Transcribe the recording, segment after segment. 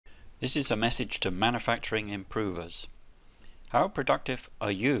This is a message to manufacturing improvers. How productive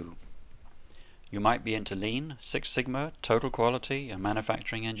are you? You might be into Lean, Six Sigma, Total Quality, a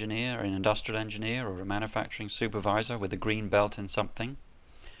manufacturing engineer, an industrial engineer, or a manufacturing supervisor with a green belt in something.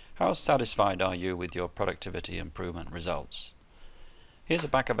 How satisfied are you with your productivity improvement results? Here's a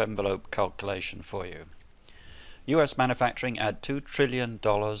back-of-envelope calculation for you. US manufacturing add $2 trillion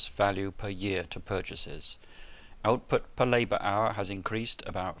value per year to purchases. Output per labor hour has increased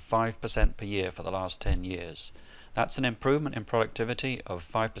about 5% per year for the last 10 years. That's an improvement in productivity of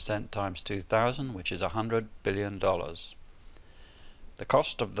 5% times 2,000, which is $100 billion. The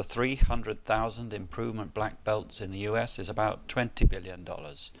cost of the 300,000 improvement black belts in the US is about $20 billion.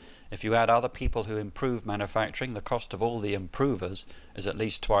 If you add other people who improve manufacturing, the cost of all the improvers is at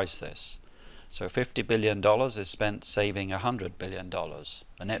least twice this. So $50 billion is spent saving $100 billion,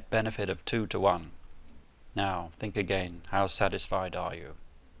 a net benefit of 2 to 1. Now, think again, how satisfied are you?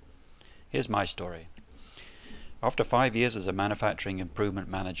 Here's my story. After 5 years as a manufacturing improvement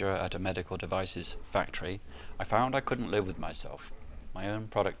manager at a medical devices factory, I found I couldn't live with myself. My own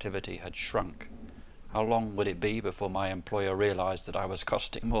productivity had shrunk. How long would it be before my employer realized that I was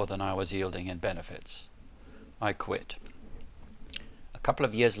costing more than I was yielding in benefits? I quit. A couple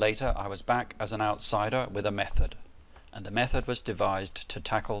of years later, I was back as an outsider with a method. And the method was devised to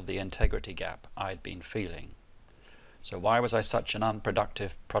tackle the integrity gap I'd been feeling. So why was I such an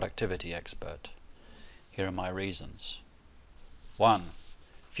unproductive productivity expert? Here are my reasons. 1.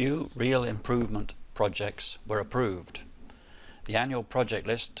 Few real improvement projects were approved. The annual project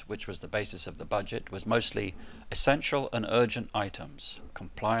list, which was the basis of the budget, was mostly essential and urgent items,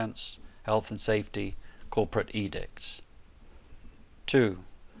 compliance, health and safety, corporate edicts. 2.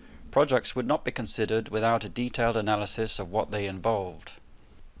 Projects would not be considered without a detailed analysis of what they involved.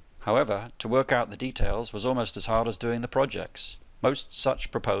 However, to work out the details was almost as hard as doing the projects. Most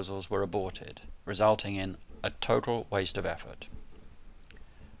such proposals were aborted, resulting in a total waste of effort.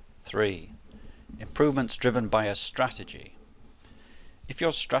 3. Improvements driven by a strategy. If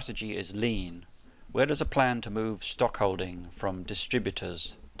your strategy is lean, where does a plan to move stockholding from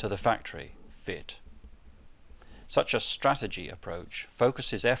distributors to the factory fit? Such a strategy approach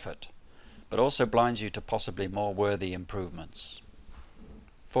focuses effort, but also blinds you to possibly more worthy improvements.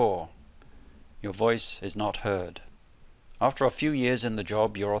 4. Your voice is not heard. After a few years in the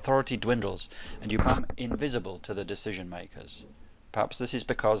job, your authority dwindles and you become invisible to the decision makers. Perhaps this is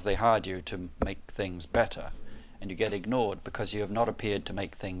because they hired you to make things better, and you get ignored because you have not appeared to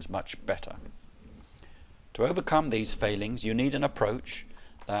make things much better. To overcome these failings, you need an approach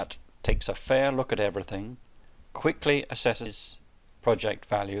that takes a fair look at everything, quickly assesses project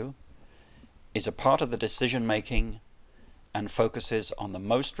value, is a part of the decision making, and focuses on the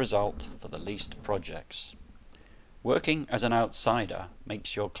most result for the least projects. Working as an outsider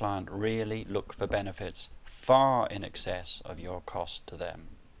makes your client really look for benefits far in excess of your cost to them.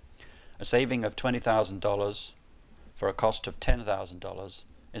 A saving of $20,000 for a cost of $10,000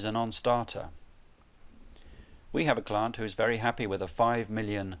 is a non-starter. We have a client who is very happy with a $5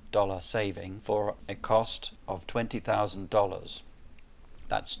 million saving for a cost of $20,000.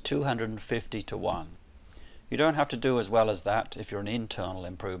 That's 250 to 1. You don't have to do as well as that if you're an internal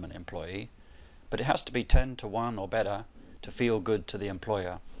improvement employee, but it has to be 10 to 1 or better to feel good to the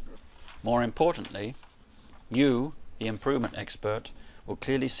employer. More importantly, you, the improvement expert, will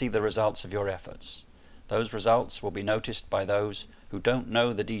clearly see the results of your efforts. Those results will be noticed by those who don't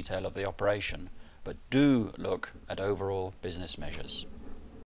know the detail of the operation, but do look at overall business measures.